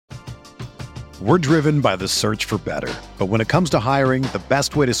We're driven by the search for better. But when it comes to hiring, the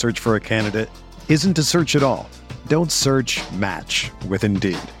best way to search for a candidate isn't to search at all. Don't search, match with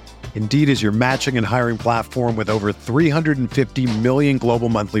Indeed. Indeed is your matching and hiring platform with over 350 million global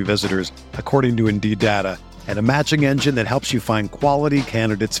monthly visitors, according to Indeed data, and a matching engine that helps you find quality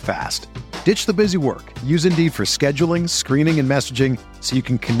candidates fast. Ditch the busy work. Use Indeed for scheduling, screening, and messaging so you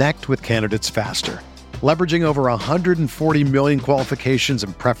can connect with candidates faster. Leveraging over 140 million qualifications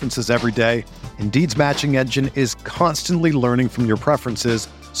and preferences every day, Indeed's matching engine is constantly learning from your preferences,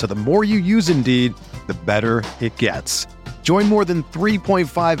 so the more you use Indeed, the better it gets. Join more than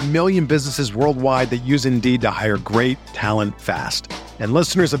 3.5 million businesses worldwide that use Indeed to hire great talent fast. And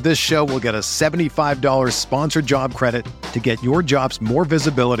listeners of this show will get a $75 sponsored job credit to get your jobs more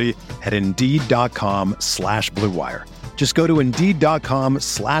visibility at Indeed.com/Blue Wire. Just go to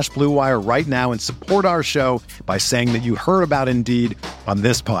Indeed.com/Blue Wire right now and support our show by saying that you heard about Indeed on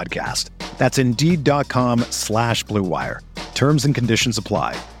this podcast. That's Indeed.com/Blue Wire. Terms and conditions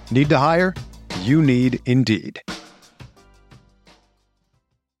apply. Need to hire? You need Indeed.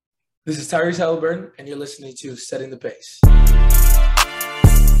 This is Tyrese Halliburton, and you're listening to Setting the Pace.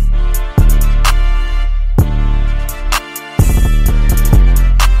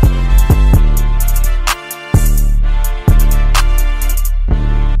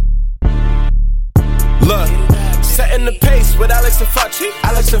 Look, setting the pace with Alex and Fauci.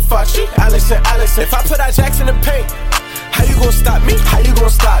 Alex and Fauci. Alex and Alex. If I put our jacks in the paint, how you gonna stop me? How you gonna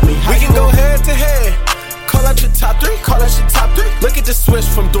stop me? We can go head to head. Call out your top three. Call out your top three. Look at the switch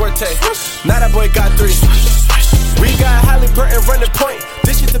from Duarte. Now that boy got three. We got Halliburton running point.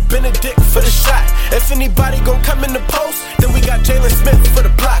 This is the Benedict for the shot. If anybody gon' come in the post, then we got Jalen Smith for the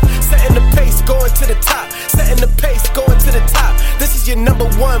block. Setting the pace, going to the top. Setting the pace, going to the top. This is your number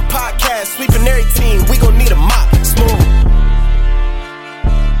one podcast. Sweeping every team. We gon' need a mop. Smooth.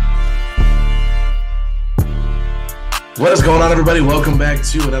 What is going on, everybody? Welcome back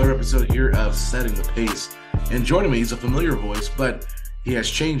to another episode here of Setting the Pace. And joining me, he's a familiar voice, but he has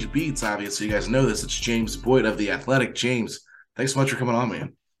changed beats, obviously. You guys know this. It's James Boyd of The Athletic. James, thanks so much for coming on,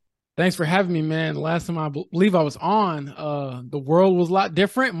 man. Thanks for having me, man. The last time I believe I was on, the world was a lot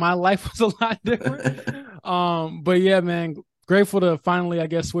different. My life was a lot different. But yeah, man, grateful to finally, I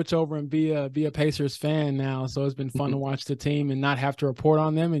guess, switch over and be a Pacers fan now. So it's been fun to watch the team and not have to report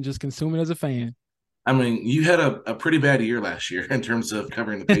on them and just consume it as a fan. I mean, you had a pretty bad year last year in terms of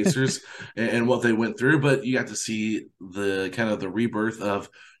covering the Pacers and what they went through, but you got to see the kind of the rebirth of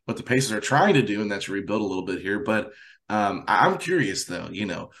what the Pacers are trying to do, and that's rebuild a little bit here. But I'm curious, though,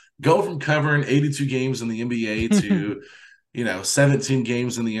 go from covering 82 games in the NBA to, 17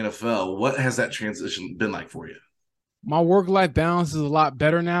 games in the NFL. What has that transition been like for you? My work-life balance is a lot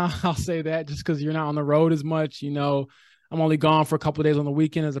better now. I'll say that just because you're not on the road as much, I'm only gone for a couple of days on the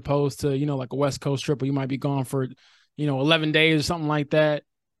weekend as opposed to, like a West Coast trip where you might be gone for, 11 days or something like that.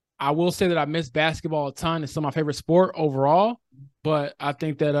 I will say that I miss basketball a ton. It's still my favorite sport overall, but I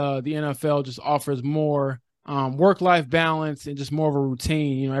think that the NFL just offers more work-life balance and just more of a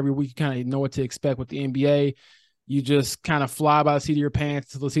routine. Every week you kind of know what to expect. With the NBA, you just kind of fly by the seat of your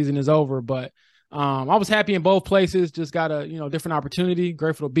pants until the season is over. But I was happy in both places, just got a, different opportunity,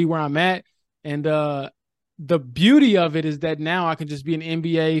 grateful to be where I'm at. And the beauty of it is that now I can just be an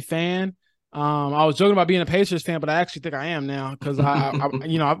NBA fan. I was joking about being a Pacers fan, but I actually think I am now because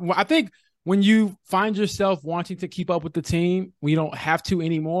I think when you find yourself wanting to keep up with the team, we don't have to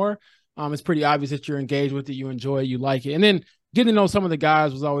anymore. It's pretty obvious that you're engaged with it, you enjoy it, you like it. And then getting to know some of the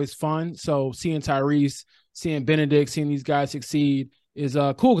guys was always fun. So seeing Tyrese, seeing Benedict, seeing these guys succeed is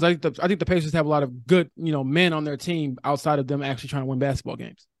cool because I think the Pacers have a lot of good, men on their team outside of them actually trying to win basketball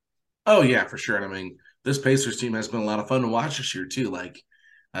games. Oh, yeah, for sure. And I mean, this Pacers team has been a lot of fun to watch this year, too. Like,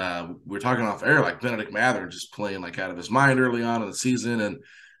 we're talking off air, like Benedict Mather just playing like out of his mind early on in the season. And,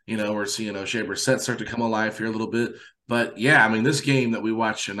 we're seeing Oshae Brissett start to come alive here a little bit. But, yeah, I mean, this game that we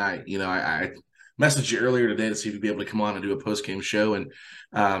watched tonight, I messaged you earlier today to see if you'd be able to come on and do a post-game show. And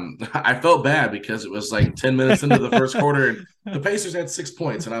I felt bad because it was like 10 minutes into the first quarter and the Pacers had 6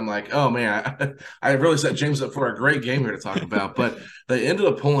 points. And I'm like, oh, man, I really set James up for a great game here to talk about. But they ended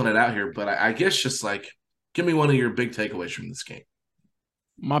up pulling it out here. But I guess just like give me one of your big takeaways from this game.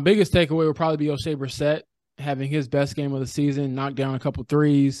 My biggest takeaway would probably be Oshae Brissett having his best game of the season, knocked down a couple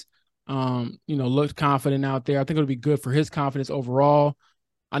threes, looked confident out there. I think it'll be good for his confidence overall.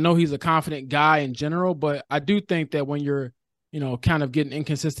 I know he's a confident guy in general, but I do think that when you're, kind of getting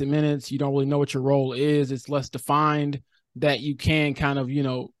inconsistent minutes, you don't really know what your role is. It's less defined, that you can kind of,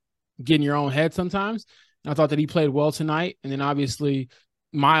 get in your own head sometimes. And I thought that he played well tonight. And then obviously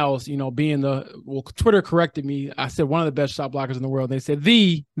Miles, Twitter corrected me. I said one of the best shot blockers in the world. They said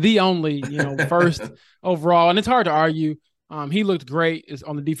the only, first overall. And it's hard to argue. He looked great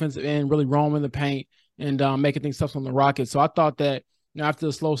on the defensive end, really roaming the paint and making things tough on the Rockets. So I thought that after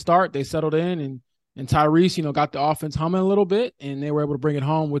the slow start, they settled in and Tyrese, got the offense humming a little bit, and they were able to bring it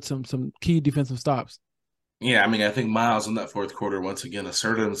home with some key defensive stops. Yeah, I mean, I think Miles in that fourth quarter once again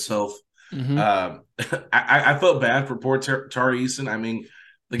asserted himself. Mm-hmm. I felt bad for poor Tari Eason. I mean,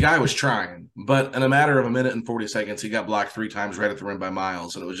 the guy was trying, but in a matter of a minute and 40 seconds, he got blocked 3 times right at the rim by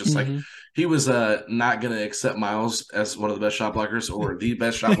Miles. And it was just like he was not going to accept Miles as one of the best shot blockers or the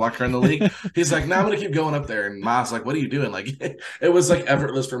best shot blocker in the league. He's like, no, I'm going to keep going up there. And Miles like, what are you doing? Like, it was like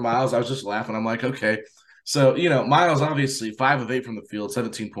effortless for Miles. I was just laughing. I'm like, okay. So, Miles obviously 5 of 8 from the field,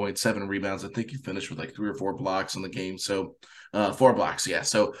 17 points, 7 rebounds. I think he finished with like 3 or 4 blocks in the game. So 4 blocks. Yeah.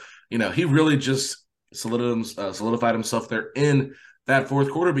 So, he really just solidified himself there in that fourth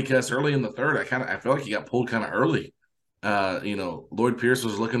quarter, because early in the third, I feel like he got pulled kind of early. Lloyd Pierce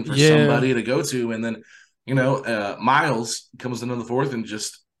was looking for somebody to go to, and then Miles comes into the fourth and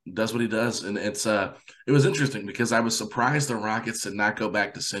just does what he does. And it was interesting because I was surprised the Rockets did not go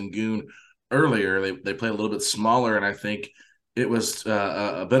back to Sengun earlier. They played a little bit smaller, and I think it was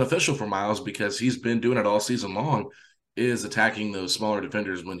beneficial for Miles because he's been doing it all season long, is attacking those smaller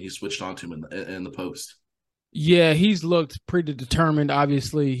defenders when he switched onto him in the post. Yeah, he's looked pretty determined.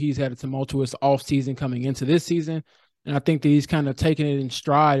 Obviously, he's had a tumultuous offseason coming into this season, and I think that he's kind of taken it in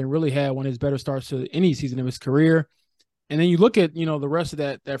stride and really had one of his better starts to any season of his career. And then you look at, the rest of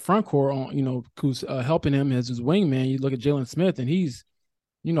that front court on, who's helping him as his wingman. You look at Jalen Smith, and he's,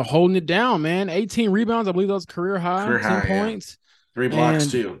 holding it down, man. 18 rebounds, I believe that was career high, 10 points. 3 blocks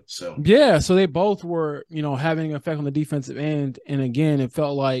too. So yeah, so they both were, having an effect on the defensive end. And again, it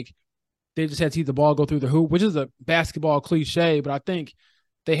felt like they just had to see the ball go through the hoop, which is a basketball cliche, but I think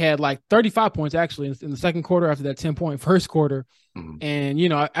they had like 35 points actually in the second quarter after that 10-point first quarter. Mm-hmm.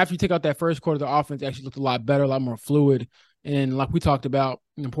 And, after you take out that first quarter, the offense actually looked a lot better, a lot more fluid. And like we talked about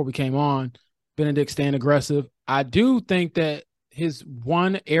before we came on, Benedict staying aggressive. I do think that his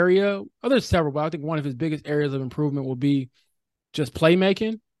one area, there's several, but I think one of his biggest areas of improvement will be just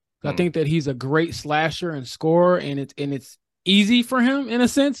playmaking. Mm-hmm. I think that he's a great slasher and scorer, and it's easy for him in a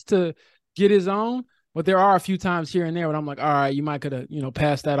sense to get his own, but there are a few times here and there when I'm like, all right, you might could have,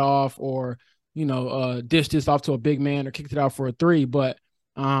 passed that off or, dished this off to a big man or kicked it out for a 3. But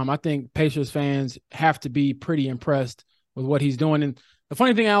I think Pacers fans have to be pretty impressed with what he's doing. And the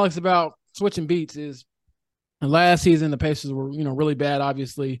funny thing, Alex, about switching beats is last season, the Pacers were, really bad,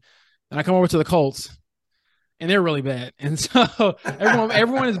 obviously. And I come over to the Colts, and they're really bad. And so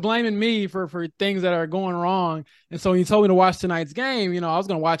everyone is blaming me for things that are going wrong. And so when you told me to watch tonight's game, I was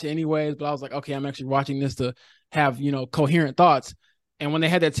going to watch it anyways, but I was like, okay, I'm actually watching this to have, coherent thoughts. And when they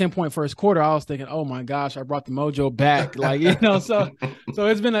had that 10-point first quarter, I was thinking, oh my gosh, I brought the mojo back. Like, so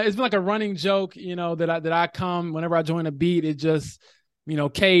it's been like a running joke, that I come whenever I join a beat, it just,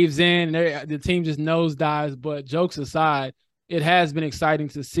 caves in and the team just nosedives. But jokes aside, it has been exciting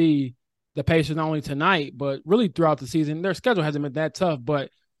to see the Pacers not only tonight, but really throughout the season. Their schedule hasn't been that tough,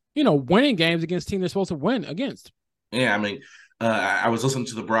 but, winning games against teams they're supposed to win against. Yeah, I mean, I was listening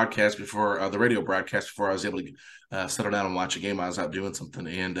to the broadcast before, the radio broadcast before I was able to settle down and watch a game. I was out doing something,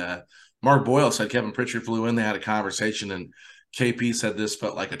 and Mark Boyle said Kevin Pritchard flew in. They had a conversation, and KP said this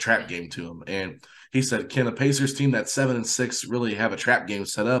felt like a trap game to him. And he said, can a Pacers team that's 7-6 really have a trap game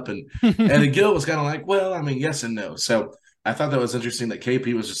set up? And Eddie Gill was kind of like, well, I mean, yes and no. So I thought that was interesting that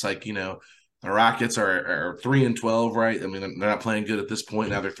KP was just like, the Rockets are 3-12, right? I mean, they're not playing good at this point.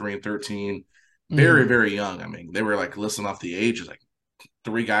 Now they're 3-13. Very, very young. I mean, they were like listing off the ages, like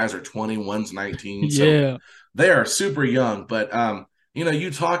 3 guys are 20, one's 19. So yeah, they are super young. But,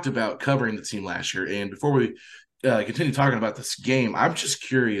 you talked about covering the team last year. And before we continue talking about this game, I'm just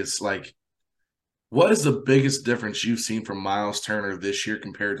curious, like, what is the biggest difference you've seen from Miles Turner this year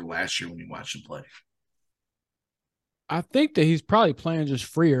compared to last year when you watched him play? I think that he's probably playing just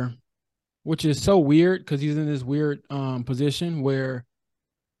freer, which is so weird because he's in this weird position where,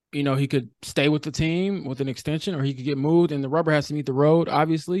 he could stay with the team with an extension or he could get moved, and the rubber has to meet the road,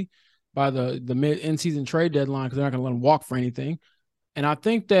 obviously, by the mid-in-season trade deadline because they're not going to let him walk for anything. And I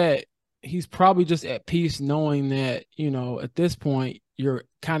think that he's probably just at peace knowing that, at this point, you're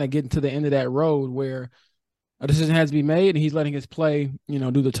kind of getting to the end of that road where a decision has to be made and he's letting his play,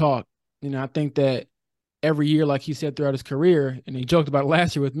 do the talk. I think that every year, like he said throughout his career, and he joked about it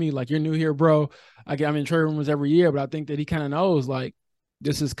last year with me, like, you're new here, bro. I'm in trade rumors every year, but I think that he kind of knows, like,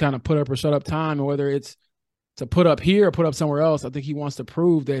 this is kind of put up or shut up time, and whether it's to put up here or put up somewhere else, I think he wants to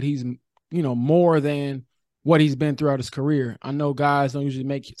prove that he's, more than what he's been throughout his career. I know guys don't usually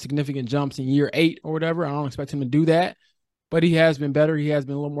make significant jumps in year 8 or whatever. I don't expect him to do that, but he has been better. He has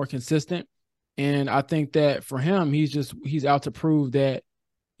been a little more consistent. And I think that for him, he's out to prove that,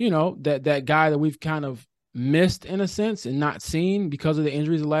 that guy that we've kind of missed in a sense and not seen because of the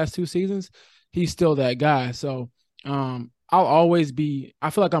injuries the last 2 seasons, he's still that guy. So I'll always I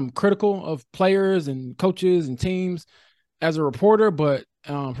feel like I'm critical of players and coaches and teams as a reporter, but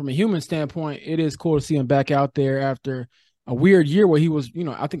from a human standpoint, it is cool to see him back out there after a weird year where he was,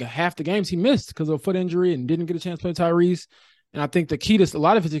 I think half the games he missed because of a foot injury and didn't get a chance to play Tyrese. And I think the key to a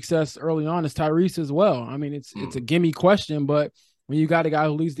lot of his success early on is Tyrese as well. I mean, it's a gimme question, but when you got a guy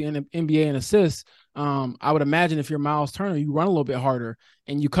who leads the NBA in assists, I would imagine if you're Miles Turner, you run a little bit harder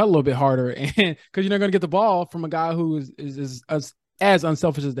and you cut a little bit harder, and because you're not going to get the ball from a guy who is as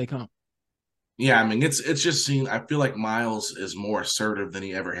unselfish as they come. Yeah, I mean, it's just seen. I feel like Miles is more assertive than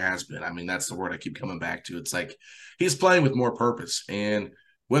he ever has been. I mean, that's the word I keep coming back to. It's like he's playing with more purpose, and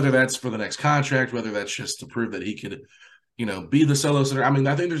whether that's for the next contract, whether that's just to prove that he could, be the solo center. I mean,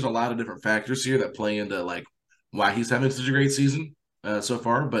 I think there's a lot of different factors here that play into like why he's having such a great season so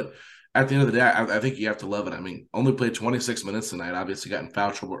far. But at the end of the day, I think you have to love it. I mean, only played 26 minutes tonight. Obviously, got in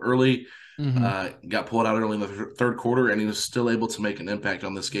foul trouble early. Got pulled out early in the third quarter, and he was still able to make an impact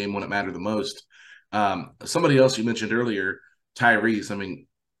on this game when it mattered the most. Somebody else you mentioned earlier, Tyrese. I mean,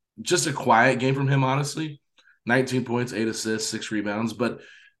 just a quiet game from him, honestly. 19 points, 8 assists, 6 rebounds. But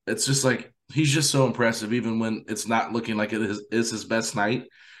it's just like he's just so impressive, even when it's not looking like it is his best night.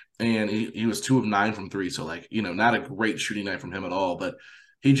 And he was 2 of 9 from 3. So, not a great shooting night from him at all. But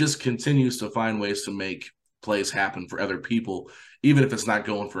he just continues to find ways to make plays happen for other people, even if it's not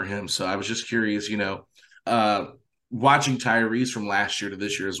going for him. So I was just curious, watching Tyrese from last year to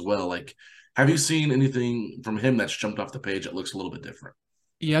this year as well. Like, have you seen anything from him that's jumped off the page that looks a little bit different?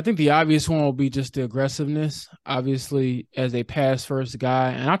 Yeah, I think the obvious one will be just the aggressiveness, obviously, as a pass-first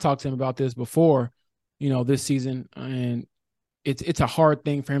guy. And I talked to him about this before, this season. And it's a hard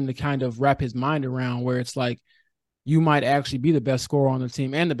thing for him to kind of wrap his mind around, where it's like you might actually be the best scorer on the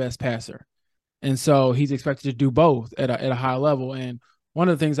team and the best passer. And so he's expected to do both at a high level. And one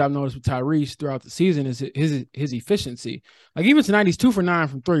of the things I've noticed with Tyrese throughout the season is his efficiency. Like even tonight, he's 2 for 9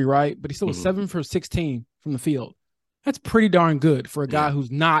 from 3, right? But he still was 7 for 16 from the field. That's pretty darn good for a guy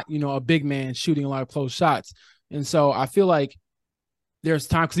who's not, a big man shooting a lot of close shots. And so I feel like there's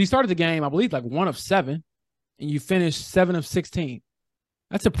time, because he started the game, I believe, like 1 of 7, and you finished 7 of 16.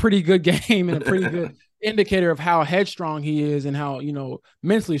 That's a pretty good game and a pretty good indicator of how headstrong he is and how,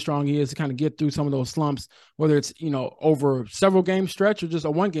 mentally strong he is to kind of get through some of those slumps, whether it's, over several game stretch or just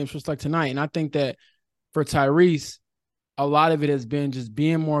a 1 game stretch like tonight. And I think that for Tyrese, a lot of it has been just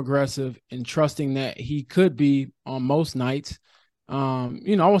being more aggressive and trusting that he could be on most nights. I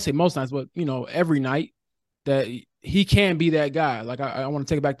won't say most nights, but, every night that he can be that guy. Like I want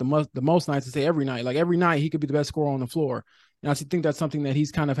to take it back to the most nights and say every night. Like every night he could be the best scorer on the floor. And I think that's something that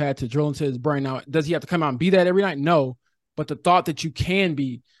he's kind of had to drill into his brain. Now, does he have to come out and be that every night? No. But the thought that you can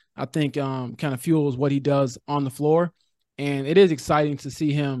be, I think, kind of fuels what he does on the floor. And it is exciting to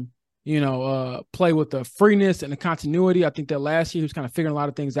see him, play with the freeness and the continuity. I think that last year he was kind of figuring a lot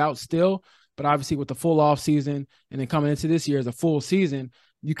of things out still. But obviously with the full off season and then coming into this year as a full season,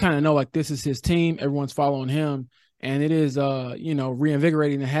 you kind of know like this is his team. Everyone's following him. And it is,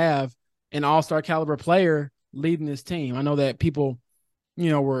 reinvigorating to have an all-star caliber player leading this team. I know that people,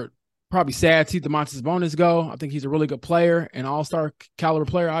 were probably sad to see Domantas Sabonis go. I think he's a really good player, an all-star caliber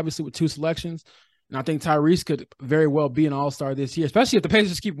player, obviously with 2 selections. And I think Tyrese could very well be an all-star this year, especially if the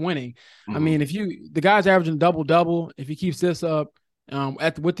Pacers keep winning. I mean, the guy's averaging double-double, if he keeps this up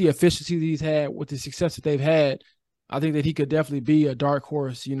with the efficiency that he's had, with the success that they've had, I think that he could definitely be a dark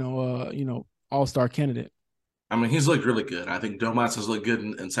horse, all-star candidate. I mean, he's looked really good. I think Domas has looked good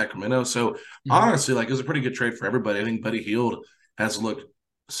in Sacramento. So, honestly, it was a pretty good trade for everybody. I think Buddy Hield has looked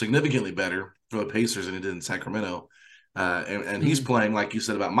significantly better for the Pacers than he did in Sacramento. And he's playing, like you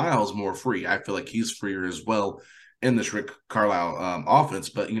said about Miles, more free. I feel like he's freer as well in this Rick Carlisle offense.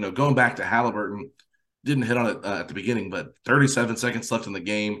 But, going back to Halliburton, didn't hit on it at the beginning, but 37 seconds left in the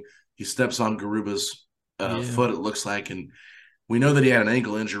game. He steps on Garuba's foot, it looks like, and we know that he had an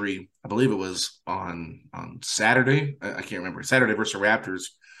ankle injury. I believe it was on Saturday. I can't remember. Saturday versus the Raptors,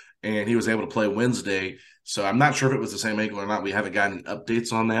 and he was able to play Wednesday. So I'm not sure if it was the same ankle or not. We haven't gotten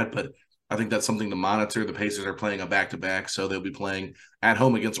updates on that, but I think that's something to monitor. The Pacers are playing a back-to-back, so they'll be playing at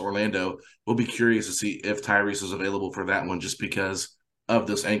home against Orlando. We'll be curious to see if Tyrese is available for that one just because of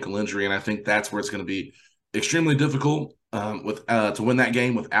this ankle injury, and I think that's where it's going to be extremely difficult to win that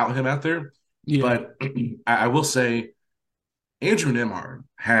game without him out there. Yeah. But I will say Andrew Nembhard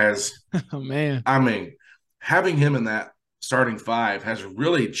has – oh, man. I mean, having him in that starting five has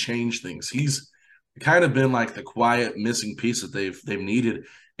really changed things. He's kind of been like the quiet missing piece that they've needed.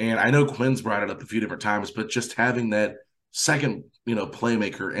 And I know Quinn's brought it up a few different times, but just having that second,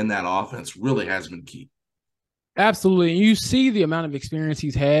 playmaker in that offense really has been key. Absolutely. And you see the amount of experience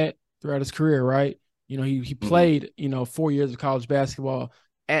he's had throughout his career, right? He played, 4 years of college basketball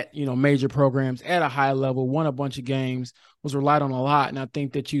at, major programs at a high level, won a bunch of games, was relied on a lot. And I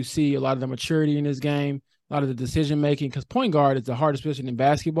think that you see a lot of the maturity in his game, a lot of the decision-making, because point guard is the hardest position in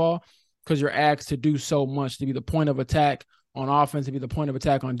basketball because you're asked to do so much, to be the point of attack on offense, to be the point of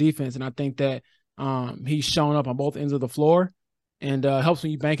attack on defense. And I think that he's shown up on both ends of the floor and helps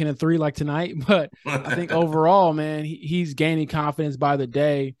when you banking a three like tonight. But I think overall, man, he's gaining confidence by the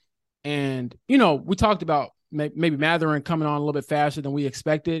day. And, we talked about maybe Mathurin coming on a little bit faster than we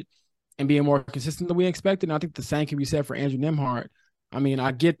expected and being more consistent than we expected. And I think the same can be said for Andrew Nembhard. I mean,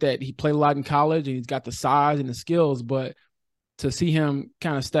 I get that he played a lot in college and he's got the size and the skills, but to see him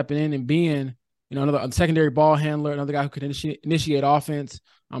kind of stepping in and being, another secondary ball handler, another guy who could initiate offense,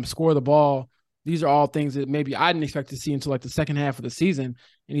 score the ball, these are all things that maybe I didn't expect to see until like the second half of the season.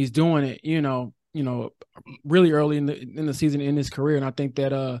 And he's doing it, really early in the season in his career. And I think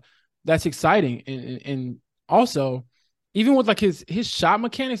that that's exciting. And also, even with like his shot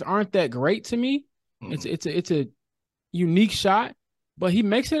mechanics aren't that great to me. It's a unique shot, but he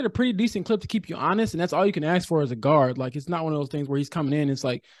makes it at a pretty decent clip to keep you honest. And that's all you can ask for as a guard. Like, it's not one of those things where he's coming in. It's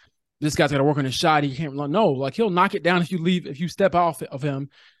like, this guy's got to work on his shot. He can't no, like he'll knock it down if you step off of him,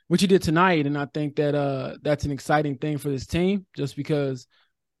 which he did tonight. And I think that that's an exciting thing for this team, just because,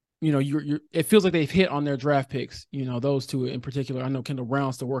 it feels like they've hit on their draft picks, those two in particular. I know Kendall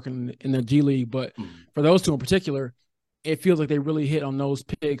Brown's still working in the G League, but for those two in particular, it feels like they really hit on those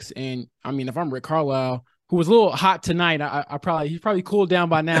picks. And I mean, if I'm Rick Carlisle, who was a little hot tonight, he's probably cooled down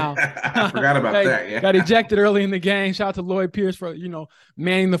by now. I forgot about that. Yeah. Got ejected early in the game. Shout out to Lloyd Pierce for,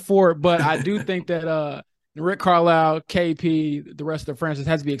 manning the fort. But I do think that Rick Carlisle, KP, the rest of the franchise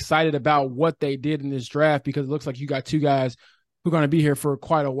has to be excited about what they did in this draft, because it looks like you got two guys who are going to be here for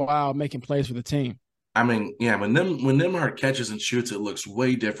quite a while making plays for the team. I mean, yeah, when Nembhard catches and shoots, it looks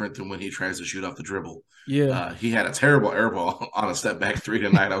way different than when he tries to shoot off the dribble. Yeah. He had a terrible air ball on a step back three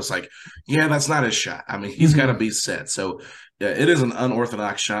tonight. I was like, yeah, that's not his shot. I mean, he's got to be set. So yeah, it is an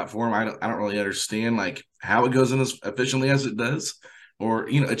unorthodox shot for him. I don't really understand like how it goes in as efficiently as it does, or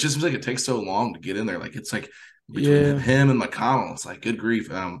it just seems like it takes so long to get in there. Like it's like between him and McConnell, it's like good grief.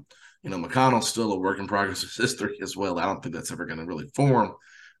 McConnell's still a work in progress of history as well. I don't think that's ever going to really form.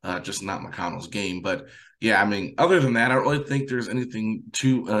 Just not McConnell's game. But yeah, I mean, other than that, I don't really think there's anything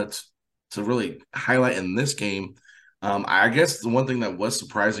to really highlight in this game. I guess the one thing that was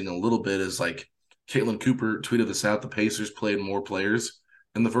surprising a little bit is like Caitlin Cooper tweeted this out. The Pacers played more players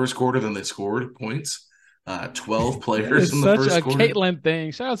in the first quarter than they scored points. 12 players in the first quarter. Such a Caitlin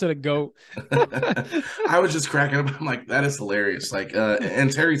thing. Shout out to the GOAT. I was just cracking up. I'm like, that is hilarious. Like,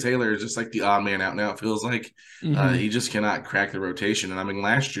 and Terry Taylor is just like the odd man out now. It feels like he just cannot crack the rotation. And I mean,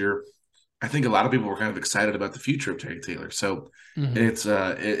 last year, I think a lot of people were kind of excited about the future of Terry Taylor. So it's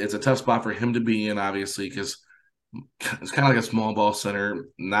a tough spot for him to be in, obviously, because it's kind of like a small ball center,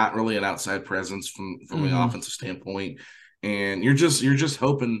 not really an outside presence from the offensive standpoint. And you're just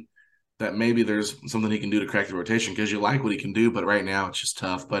hoping that maybe there's something he can do to crack the rotation, because you like what he can do, but right now it's just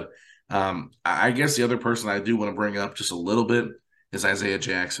tough. But I guess the other person I do want to bring up just a little bit is Isaiah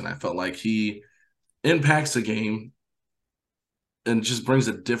Jackson. I felt like he impacts the game and just brings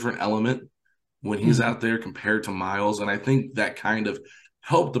a different element when he's out there compared to Miles. And I think that kind of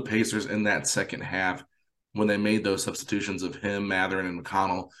helped the Pacers in that second half when they made those substitutions of him, Mathurin, and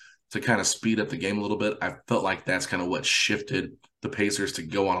McConnell to kind of speed up the game a little bit. I felt like that's kind of what shifted the Pacers to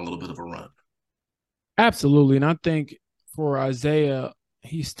go on a little bit of a run. Absolutely. And I think for Isaiah,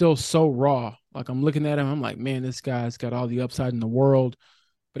 he's still so raw. Like, I'm looking at him, I'm like, man, this guy's got all the upside in the world.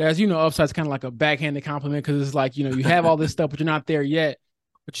 But as you know, upside's kind of like a backhanded compliment, because it's like, you have all this stuff, but you're not there yet.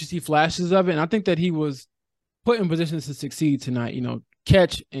 But you see flashes of it. And I think that he was put in positions to succeed tonight,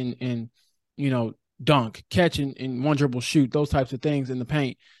 catch and dunk, catch and one dribble shoot, those types of things in the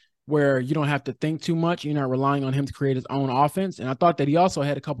paint, where you don't have to think too much. You're not relying on him to create his own offense. And I thought that he also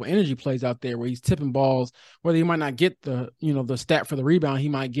had a couple energy plays out there where he's tipping balls, whether he might not get the stat for the rebound. He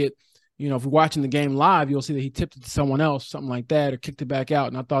might get, if you're watching the game live, you'll see that he tipped it to someone else, something like that, or kicked it back out.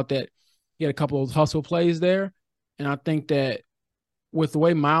 And I thought that he had a couple of hustle plays there. And I think that with the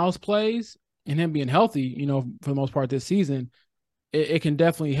way Miles plays and him being healthy, for the most part this season, it can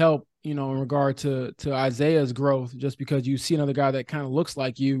definitely help, in regard to Isaiah's growth, just because you see another guy that kind of looks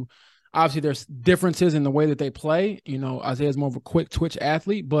like you. Obviously, there's differences in the way that they play. Isaiah's more of a quick twitch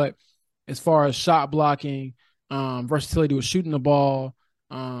athlete, but as far as shot blocking, versatility with shooting the ball,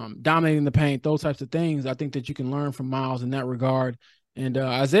 dominating the paint, those types of things, I think that you can learn from Miles in that regard. And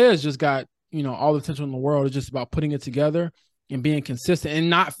Isaiah's just got, all the potential in the world. It's just about putting it together and being consistent and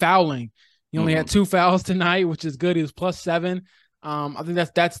not fouling. He only had 2 fouls tonight, which is good. He was +7. I think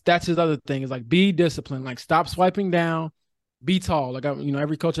that's his other thing, is like, be disciplined, like stop swiping down, be tall. Like,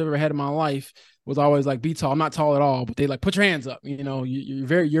 every coach I've ever had in my life was always like, be tall. I'm not tall at all, but they like, put your hands up.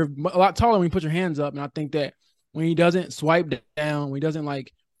 You're a lot taller when you put your hands up. And I think that when he doesn't swipe down, when he doesn't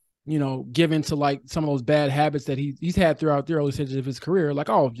give into like some of those bad habits that he's had throughout the early stages of his career, like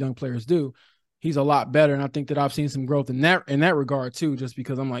all young players do, he's a lot better. And I think that I've seen some growth in that regard too, just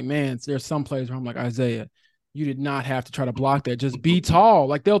because I'm like, man, there's some players where I'm like, Isaiah, you did not have to try to block that. Just be tall.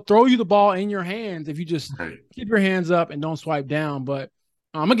 Like, they'll throw you the ball in your hands if you just keep your hands up and don't swipe down. But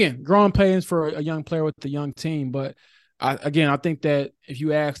again, growing pains for a young player with a young team. But I think that if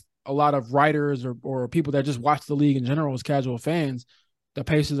you ask a lot of writers or people that just watch the league in general as casual fans, the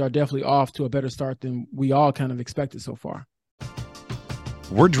Pacers are definitely off to a better start than we all kind of expected so far.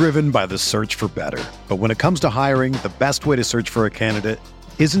 We're driven by the search for better. But when it comes to hiring, the best way to search for a candidate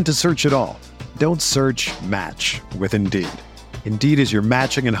isn't to search at all. Don't search, match with Indeed. Indeed is your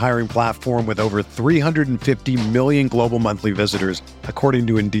matching and hiring platform with over 350 million global monthly visitors, according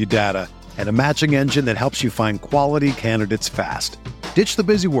to Indeed data, and a matching engine that helps you find quality candidates fast. Ditch the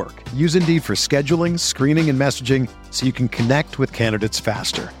busy work. Use Indeed for scheduling, screening, and messaging so you can connect with candidates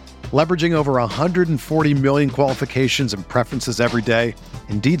faster. Leveraging over 140 million qualifications and preferences every day,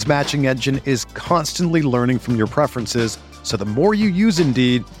 Indeed's matching engine is constantly learning from your preferences, so the more you use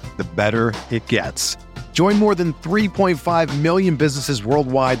Indeed, the better it gets. Join more than 3.5 million businesses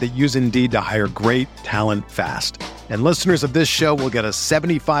worldwide that use Indeed to hire great talent fast. And listeners of this show will get a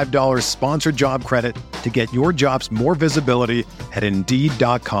 $75 sponsored job credit to get your jobs more visibility at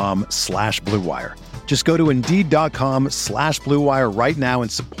Indeed.com/Blue Wire. Just go to Indeed.com/Blue Wire right now and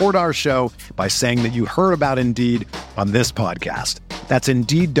support our show by saying that you heard about Indeed on this podcast. That's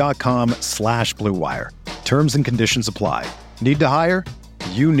Indeed.com/Blue Wire. Terms and conditions apply. Need to hire?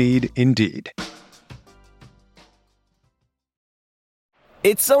 You need Indeed.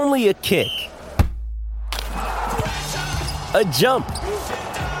 It's only a kick, a jump,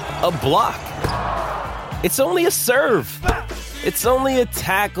 a block. It's only a serve. It's only a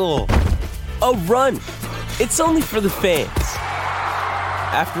tackle, a run. It's only for the fans.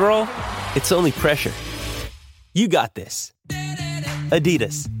 After all, it's only pressure. You got this.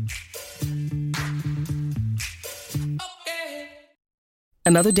 Adidas.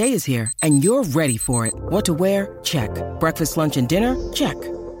 Another day is here, and you're ready for it. What to wear? Check. Breakfast, lunch, and dinner? Check.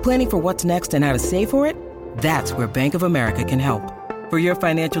 Planning for what's next and how to save for it? That's where Bank of America can help. For your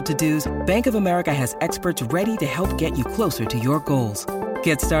financial to-dos, Bank of America has experts ready to help get you closer to your goals.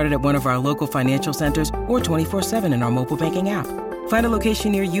 Get started at one of our local financial centers or 24/7 in our mobile banking app. Find a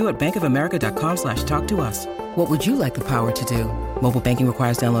location near you at bankofamerica.com/talktous. What would you like the power to do? Mobile banking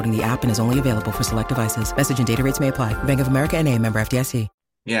requires downloading the app and is only available for select devices. Message and data rates may apply. Bank of America NA, member FDIC.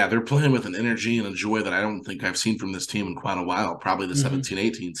 Yeah, they're playing with an energy and a joy that I don't think I've seen from this team in quite a while, probably the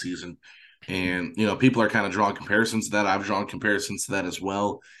 17-18 season. And, people are kind of drawing comparisons to that. I've drawn comparisons to that as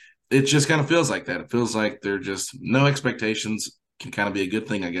well. It just kind of feels like that. It feels like they're just no expectations. Can kind of be a good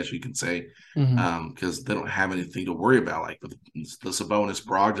thing, I guess you can say, because they don't have anything to worry about. Like with the Sabonis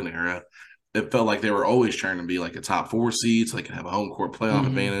Brogdon era, it felt like they were always trying to be like a top 4 seed so they could have a home court playoff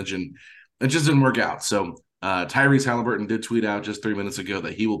advantage, and it just didn't work out. So Tyrese Halliburton did tweet out just 3 minutes ago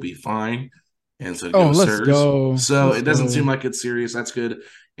that he will be fine, and so let's go. So it doesn't seem like it's serious. That's good.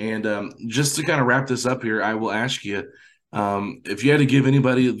 And just to kind of wrap this up here, I will ask you, if you had to give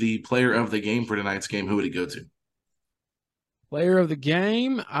anybody the player of the game for tonight's game, who would it go to? Player of the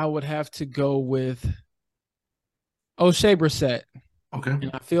game, I would have to go with Oshae Brissett. Okay.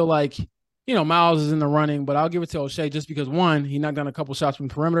 And I feel like, Miles is in the running, but I'll give it to Oshae just because, one, he knocked down a couple shots from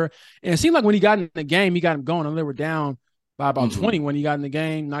the perimeter. And it seemed like when he got in the game, he got him going. And they were down by about 20 when he got in the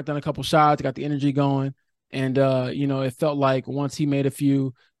game, knocked down a couple shots, got the energy going. And, it felt like once he made a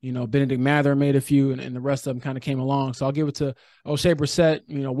few, Benedict Mather made a few, and the rest of them kind of came along. So I'll give it to Oshae Brissett,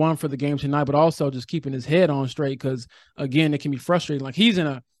 one for the game tonight, but also just keeping his head on straight because, again, it can be frustrating. Like he's in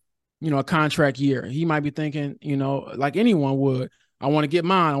a contract year. He might be thinking, like anyone would, I want to get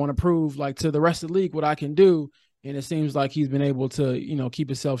mine. I want to prove like to the rest of the league what I can do. And it seems like he's been able to, keep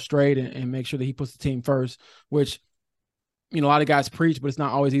himself straight and make sure that he puts the team first, which – a lot of guys preach, but it's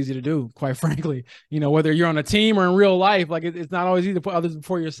not always easy to do, quite frankly. Whether you're on a team or in real life, like it's not always easy to put others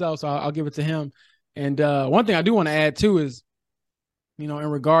before yourself. So I'll give it to him. And one thing I do want to add too is, in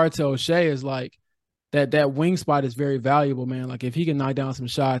regard to Oshae is like, that wing spot is very valuable, man. Like if he can knock down some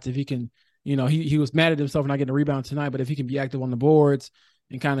shots, if he can, he was mad at himself for not getting a rebound tonight, but if he can be active on the boards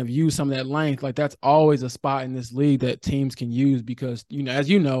and kind of use some of that length, like that's always a spot in this league that teams can use because, as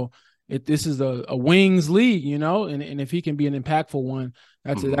this is a wings league, and if he can be an impactful one,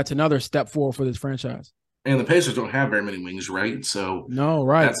 that's another step forward for this franchise. And the Pacers don't have very many wings, right? So no,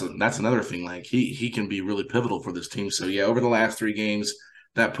 right. That's another thing. Like he can be really pivotal for this team. So yeah, over the last 3 games,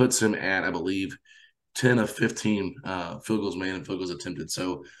 that puts him at, I believe, 10 of 15 field goals made and field goals attempted.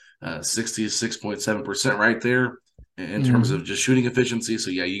 So 66.7% right there in terms of just shooting efficiency. So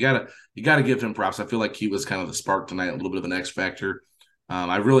yeah, you gotta give him props. I feel like he was kind of the spark tonight, a little bit of an X factor.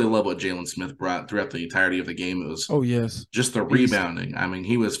 I really love what Jalen Smith brought throughout the entirety of the game. It was just the rebounding. I mean,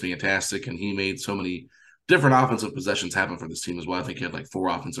 he was fantastic, and he made so many different offensive possessions happen for this team as well. I think he had like 4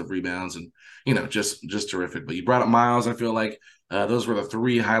 offensive rebounds and, just terrific. But you brought up Miles. I feel like those were the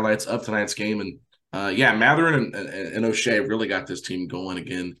 3 highlights of tonight's game. And, Mathurin and O'Shea really got this team going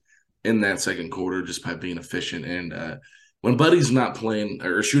again in that second quarter just by being efficient. And when Buddy's not playing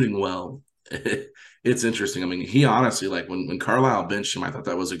or shooting well, it's interesting. I mean, he honestly, like when Carlisle benched him, I thought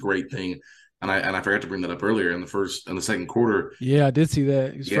that was a great thing. And I forgot to bring that up earlier in the second quarter. Yeah, I did see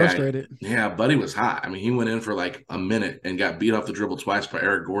that. He was frustrated. Yeah, Buddy was hot. I mean, he went in for like a minute and got beat off the dribble twice by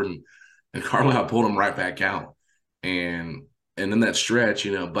Eric Gordon, and Carlisle pulled him right back out. And in that stretch,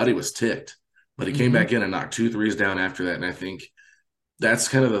 Buddy was ticked, but he came back in and knocked 2 threes down after that. And I think that's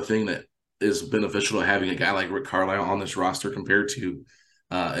kind of the thing that is beneficial to having a guy like Rick Carlisle on this roster compared to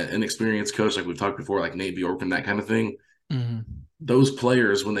an experienced coach like we've talked before, like Nate Bjorkgren, that kind of thing. Mm-hmm. Those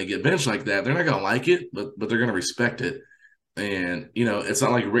players, when they get benched like that, they're not going to like it, but they're going to respect it. And, it's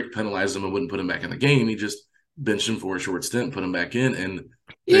not like Rick penalized him and wouldn't put him back in the game. He just benched him for a short stint, put him back in. And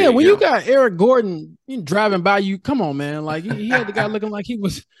when you got Eric Gordon driving by you, come on, man. Like he had the guy looking like he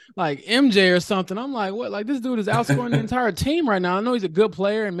was like MJ or something. I'm like, what? Like this dude is outscoring the entire team right now. I know he's a good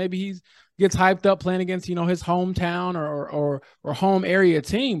player and maybe he's gets hyped up playing against, his hometown or home area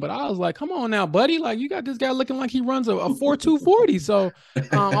team. But I was like, come on now, buddy. Like you got this guy looking like he runs a 4.2 40. So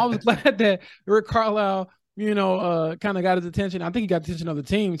I was glad that Rick Carlisle, kind of got his attention. I think he got the attention of the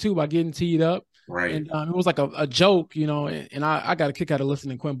team too by getting teed up. Right. And it was like a joke, and I got a kick out of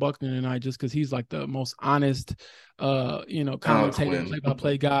listening to Quinn Buckner tonight just because he's like the most honest, commentator,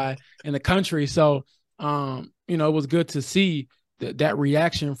 play-by-play guy in the country. So, it was good to see that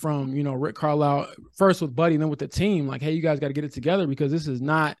reaction from, Rick Carlisle, first with Buddy and then with the team, like, hey, you guys got to get it together because this is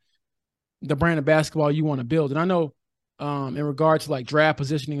not the brand of basketball you want to build. And I know in regards to like draft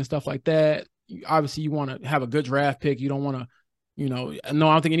positioning and stuff like that, obviously you want to have a good draft pick. You don't want to, no, I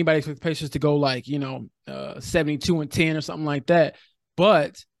don't think anybody expects Pacers to go like, 72-10 or something like that.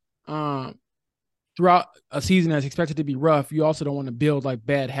 But throughout a season that's expected to be rough, you also don't want to build like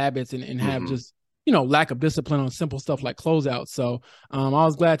bad habits and have just, lack of discipline on simple stuff like closeouts. So I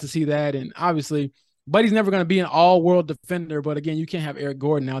was glad to see that. And obviously, Buddy's never going to be an all-world defender. But again, you can't have Eric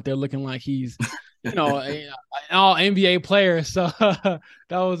Gordon out there looking like he's, an all NBA player. So that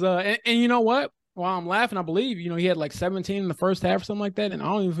was and you know what? While I'm laughing, I believe, he had like 17 in the first half or something like that. And I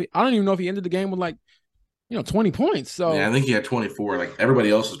don't even know if he ended the game with like, 20 points. So yeah, I think he had 24. Like everybody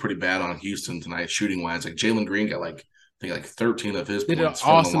else was pretty bad on Houston tonight, shooting wise. Like Jalen Green got like 13 of his points. Did an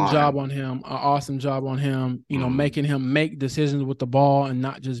awesome job on him. Making him make decisions with the ball and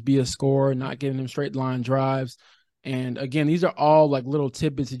not just be a scorer, not giving him straight line drives. And again, these are all like little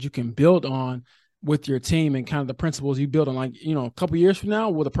tidbits that you can build on with your team and kind of the principles you build on. Like, a couple years from now,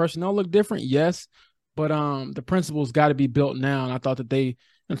 will the personnel look different? Yes. But the principles got to be built now. And I thought that they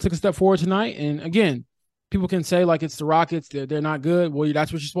took a step forward tonight. And again, people can say like it's the Rockets, they're not good. Well,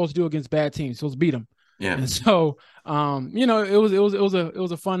 that's what you're supposed to do against bad teams. You're supposed to beat them. Yeah. And so, it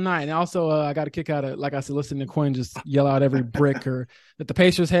was a fun night. And also, I got a kick out of, like I said, listening to Quinn just yell out every brick or that the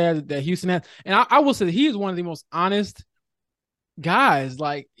Pacers had, that Houston had. And I will say that he is one of the most honest guys.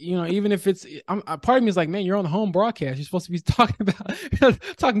 Like, even if it's, part of me is like, man, you're on the home broadcast. You're supposed to be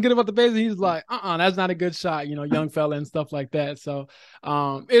talking good about the Pacers. He's like, that's not a good shot, young fella and stuff like that. So,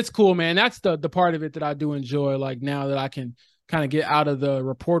 it's cool, man. That's the part of it that I do enjoy. Like now that I can kind of get out of the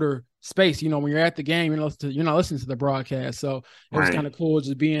reporter space, when you're at the game, you're not listening to the broadcast. So it was kind of cool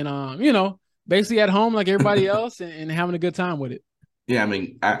just being, basically at home like everybody else and having a good time with it. Yeah, I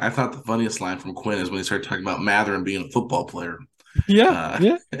mean, I thought the funniest line from Quinn is when he started talking about Mathurin being a football player. Yeah.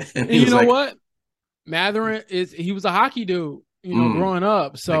 And you know what? Mathurin he was a hockey dude, growing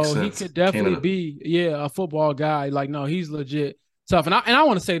up. So he could definitely be, a football guy. Like, no, he's legit tough. And I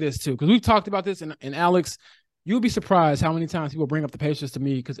want to say this too, because we've talked about this and Alex, you'll be surprised how many times people bring up the Pacers to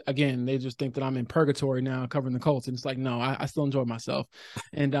me because, again, they just think that I'm in purgatory now covering the Colts. And it's like, no, I still enjoy myself.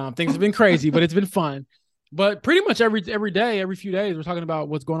 And things have been crazy, but it's been fun. But pretty much every day, every few days, we're talking about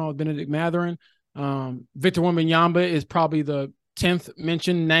what's going on with Bennedict Mathurin. Victor Wembanyama is probably the 10th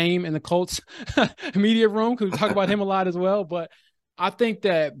mentioned name in the Colts media room because we talk about him a lot as well. But I think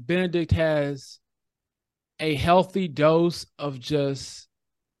that Bennedict has a healthy dose of just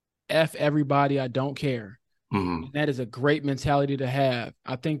F everybody, I don't care. Mm-hmm. And that is a great mentality to have.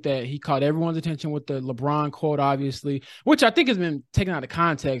 I think that he caught everyone's attention with the LeBron quote, obviously, which I think has been taken out of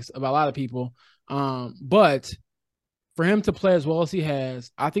context by a lot of people. But for him to play as well as he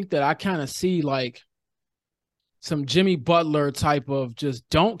has, I think that I kind of see like some Jimmy Butler type of just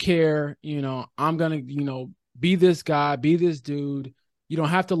don't care, I'm going to, be this guy, be this dude. You don't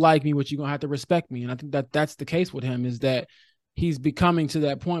have to like me, but you're going to have to respect me. And I think that that's the case with him is that he's becoming to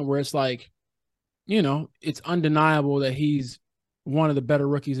that point where it's like, it's undeniable that he's one of the better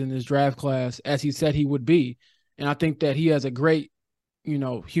rookies in this draft class, as he said he would be. And I think that he has a great,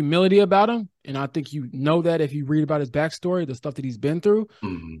 humility about him. And I think that if you read about his backstory, the stuff that he's been through.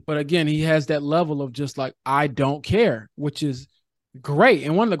 Mm-hmm. But again, he has that level of just like, I don't care, which is great.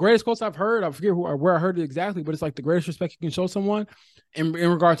 And one of the greatest quotes I've heard, I forget where I heard it exactly, but it's like the greatest respect you can show someone in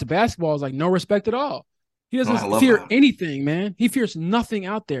regard to basketball is like no respect at all. He doesn't fear anything, man. He fears nothing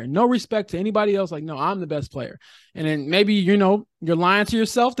out there. No respect to anybody else. Like, no, I'm the best player. And then maybe, you're lying to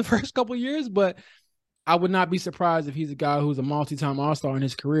yourself the first couple of years, but I would not be surprised if he's a guy who's a multi-time All-Star in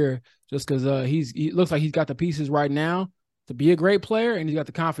his career just because he looks like he's got the pieces right now to be a great player, and he's got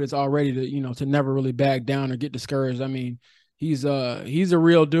the confidence already to, to never really back down or get discouraged. I mean, he's a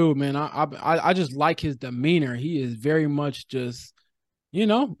real dude, man. I just like his demeanor. He is very much just,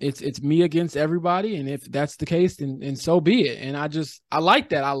 it's me against everybody. And if that's the case, then so be it. And I like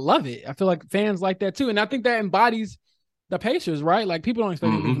that. I love it. I feel like fans like that too. And I think that embodies the Pacers, right? Like people don't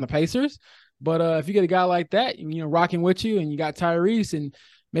expect anything from the Pacers, but if you get a guy like that, rocking with you, and you got Tyrese and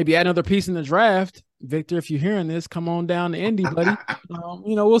maybe add another piece in the draft, Victor, if you're hearing this, come on down to Indy, buddy.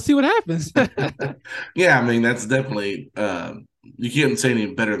 We'll see what happens. Yeah, I mean, that's definitely you can't say any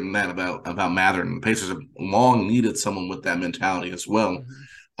better than that about Mathurin. The Pacers have long needed someone with that mentality as well.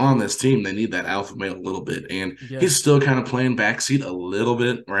 Mm-hmm. On this team, they need that alpha male a little bit, and he's still kind of playing backseat a little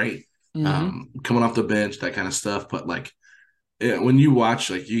bit, right? Mm-hmm. Coming off the bench, that kind of stuff. But like, when you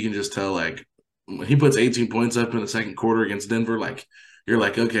watch, like, you can just tell, like, when he puts 18 points up in the second quarter against Denver, like, you're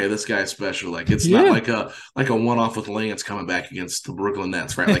like, okay, this guy's special. Like, it's not like a one-off with Lance coming back against the Brooklyn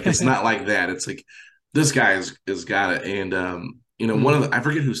Nets, right? Like, it's not like that. It's like this guy is got it. And one of the, I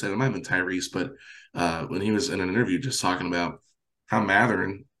forget who said it, might have been Tyrese, but when he was in an interview just talking about how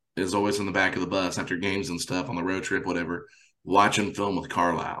Mathurin is always in the back of the bus after games and stuff on the road trip, whatever, watching film with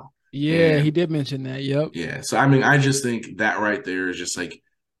Carlisle. Yeah, he did mention that. Yep. Yeah. So I mean, I just think that right there is just like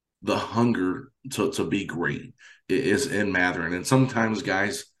the hunger to be great is in Mathurin. And sometimes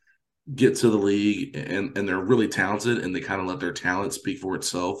guys get to the league and they're really talented and they kind of let their talent speak for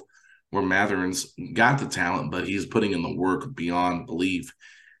itself, where Mathurin's got the talent, but he's putting in the work beyond belief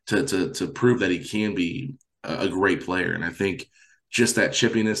to prove that he can be a great player. And I think just that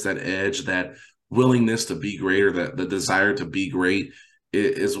chippiness, that edge, that willingness to be great, or the desire to be great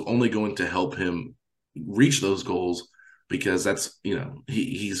is only going to help him reach those goals, because that's,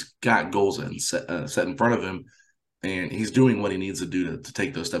 he's got goals set in front of him, and he's doing what he needs to do to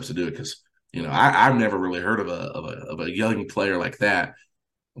take those steps to do it. Because, I've never really heard of a young player like that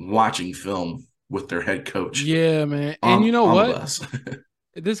watching film with their head coach. Yeah, man. And you know what?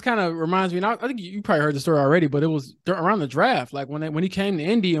 This kind of reminds me, and I think you probably heard the story already, but it was around the draft. Like when he came to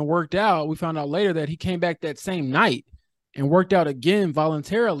Indy and worked out, we found out later that he came back that same night and worked out again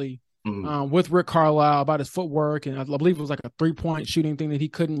voluntarily with Rick Carlisle about his footwork. And I believe it was like a 3-point shooting thing that he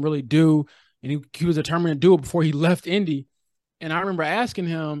couldn't really do. And he was determined to do it before he left Indy. And I remember asking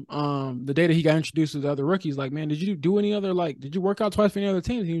him the day that he got introduced to the other rookies, like, man, did you do any other, did you work out twice for any other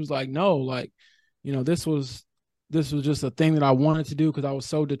teams? And he was like, no, this was just a thing that I wanted to do because I was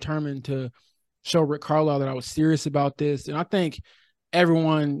so determined to show Rick Carlisle that I was serious about this. And I think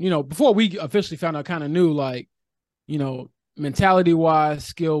everyone, before we officially found out, kind of knew, mentality-wise,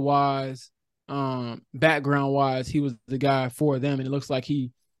 skill-wise, background-wise, he was the guy for them. And it looks like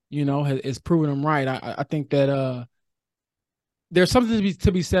he, has proven them right. I think that there's something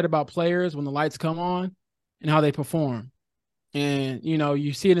to be said about players when the lights come on and how they perform. And,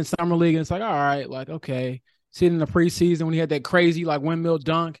 you see it in summer league and it's like, all right, okay. See it in the preseason when he had that crazy windmill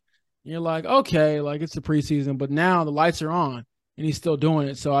dunk. And you're like, okay, it's the preseason. But now the lights are on and he's still doing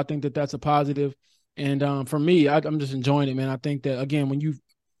it. So I think that that's a positive. And for me, I'm just enjoying it, man. I think that, again, when you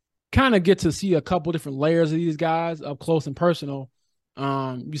kind of get to see a couple different layers of these guys up close and personal,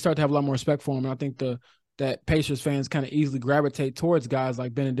 you start to have a lot more respect for them. And I think that Pacers fans kind of easily gravitate towards guys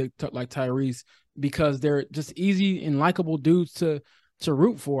like Benedict, like Tyrese, because they're just easy and likable dudes to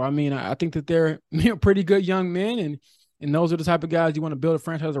root for. I mean, I think that they're pretty good young men, and those are the type of guys you want to build a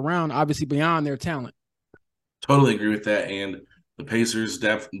franchise around, obviously beyond their talent. Totally agree with that. And the Pacers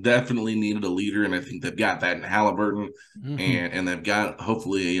definitely needed a leader, and I think they've got that in Halliburton, and they've got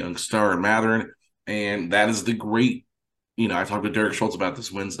hopefully a young star in Mathurin, and that is the great. I talked to Derek Schultz about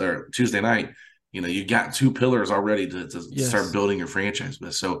this Tuesday night. You got two pillars already to start building your franchise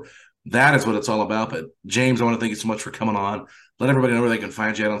with. So that is what it's all about. But James, I want to thank you so much for coming on. Let everybody know where they can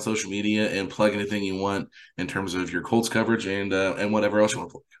find you out on social media and plug anything you want in terms of your Colts coverage and whatever else you want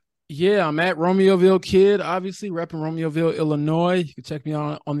to plug. Yeah, I'm at Romeoville Kid, obviously repping Romeoville, Illinois. You can check me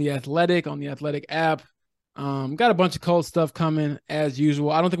out on The Athletic app. Got a bunch of Colts stuff coming as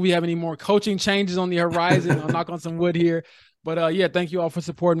usual. I don't think we have any more coaching changes on the horizon. I'll knock on some wood here. But yeah, thank you all for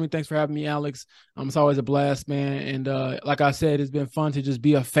supporting me. Thanks for having me, Alex. It's always a blast, man. And like I said, it's been fun to just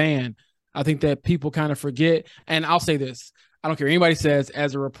be a fan. I think that people kind of forget. And I'll say this. I don't care what anybody says.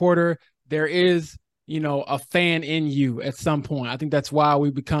 As a reporter, there is, a fan in you at some point. I think that's why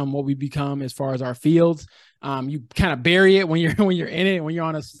we become what we become as far as our fields. You kind of bury it when you're in it, when you're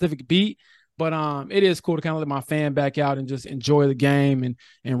on a specific beat. But it is cool to kind of let my fan back out and just enjoy the game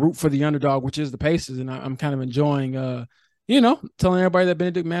and root for the underdog, which is the Pacers. And I'm kind of enjoying, telling everybody that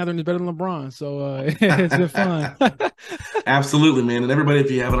Benedict Mathurin is better than LeBron. So it's been fun. Absolutely, man. And everybody, if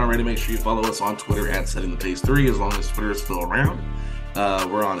you haven't already, make sure you follow us on Twitter at SettingThePace3, as long as Twitter is still around.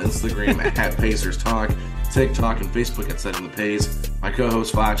 We're on Instagram at Pacers Talk, TikTok and Facebook at Setting the Pace. My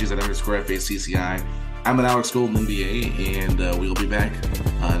co-host Fachi is at _FACCI. I'm at Alex Golden NBA, and we'll be back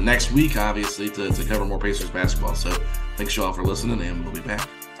next week, obviously, to cover more Pacers basketball. So thanks you all for listening, and we'll be back.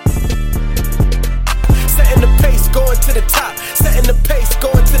 Setting the pace, going to the top. Setting the pace,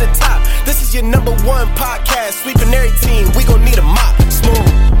 going to the top. This is your #1 podcast. Sweeping every team. We gon' need a mop. Smooth.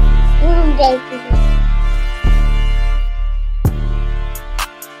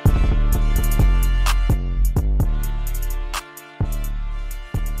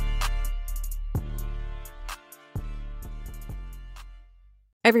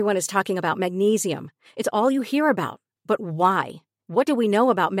 Everyone is talking about magnesium. It's all you hear about. But why? What do we know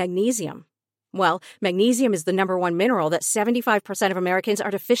about magnesium? Well, magnesium is the #1 mineral that 75% of Americans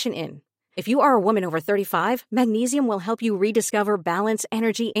are deficient in. If you are a woman over 35, magnesium will help you rediscover balance,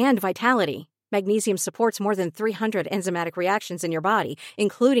 energy, and vitality. Magnesium supports more than 300 enzymatic reactions in your body,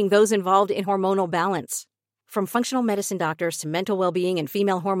 including those involved in hormonal balance. From functional medicine doctors to mental well-being and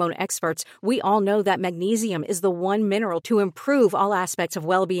female hormone experts, we all know that magnesium is the one mineral to improve all aspects of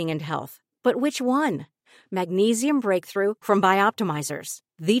well-being and health. But which one? Magnesium Breakthrough from Bioptimizers,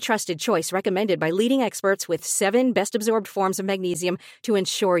 the trusted choice recommended by leading experts with 7 best-absorbed forms of magnesium to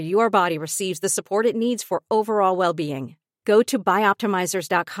ensure your body receives the support it needs for overall well-being. Go to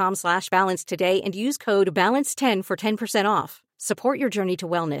bioptimizers.com/balance today and use code BALANCE10 for 10% off. Support your journey to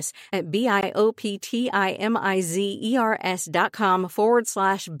wellness at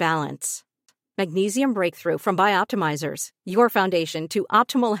bioptimizers.com/balance. Magnesium Breakthrough from Bioptimizers, your foundation to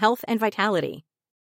optimal health and vitality.